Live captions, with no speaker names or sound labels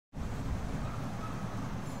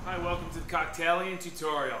Hi, welcome to the Cocktailian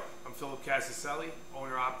tutorial. I'm Philip Casaceli,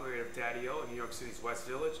 owner-operator of Daddy-O in New York City's West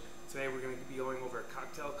Village. Today we're going to be going over a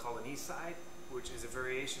cocktail called an Eastside, which is a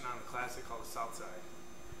variation on the classic called the Southside.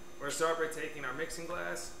 We're going to start by taking our mixing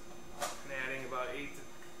glass and adding about 8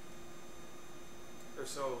 or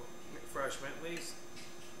so fresh mint leaves,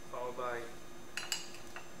 followed by a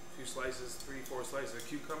few slices, 3-4 slices of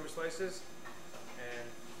cucumber slices, and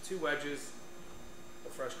 2 wedges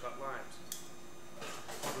of fresh cut limes.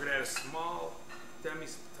 We're going to add a small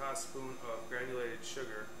demi-tablespoon of granulated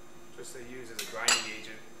sugar, just to use as a grinding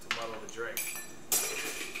agent to muddle the drink.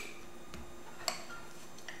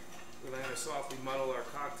 We're going to softly muddle our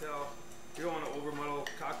cocktail. You don't want to over muddle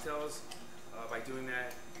cocktails. By doing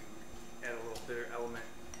that, you add a little bitter element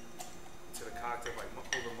to the cocktail by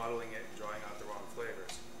over muddling it and drawing out the wrong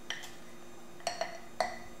flavors.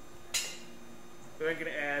 Then I'm going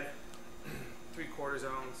to add 3/4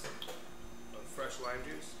 ounce of fresh lime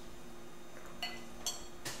juice,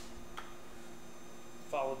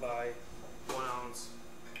 followed by 1 ounce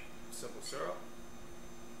simple syrup,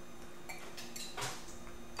 and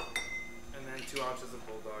then 2 ounces of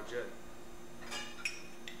BULLDOG gin.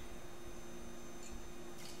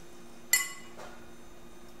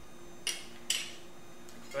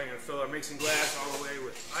 So I'm going to fill our mixing glass all the way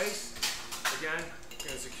with ice. Again, we're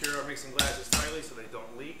going to secure our mixing glasses tightly so they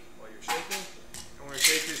don't leak while you're shaking. And we're going to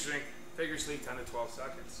shake this drink vigorously 10 to 12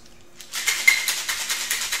 seconds.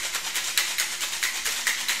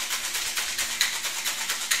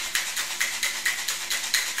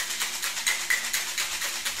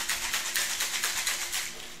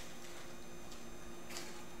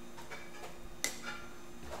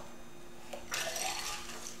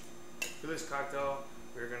 For this cocktail,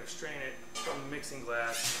 we're going to strain it from the mixing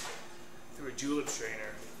glass through a julep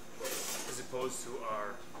strainer as opposed to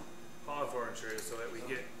our olive orange strainer, so that we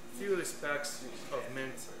get a few of the specks of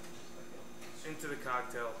mint into the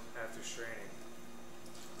cocktail after straining.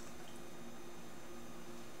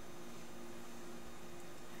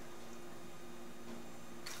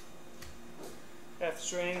 After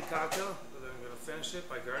straining the cocktail, we're then going to finish it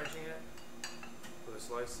by garnishing it with a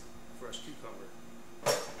slice of fresh cucumber.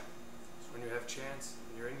 So when you have a chance,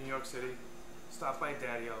 and you're in New York City, stop by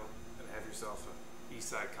Daddy-O and have yourself an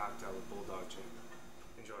Eastside cocktail with BULLDOG gin.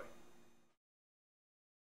 Enjoy.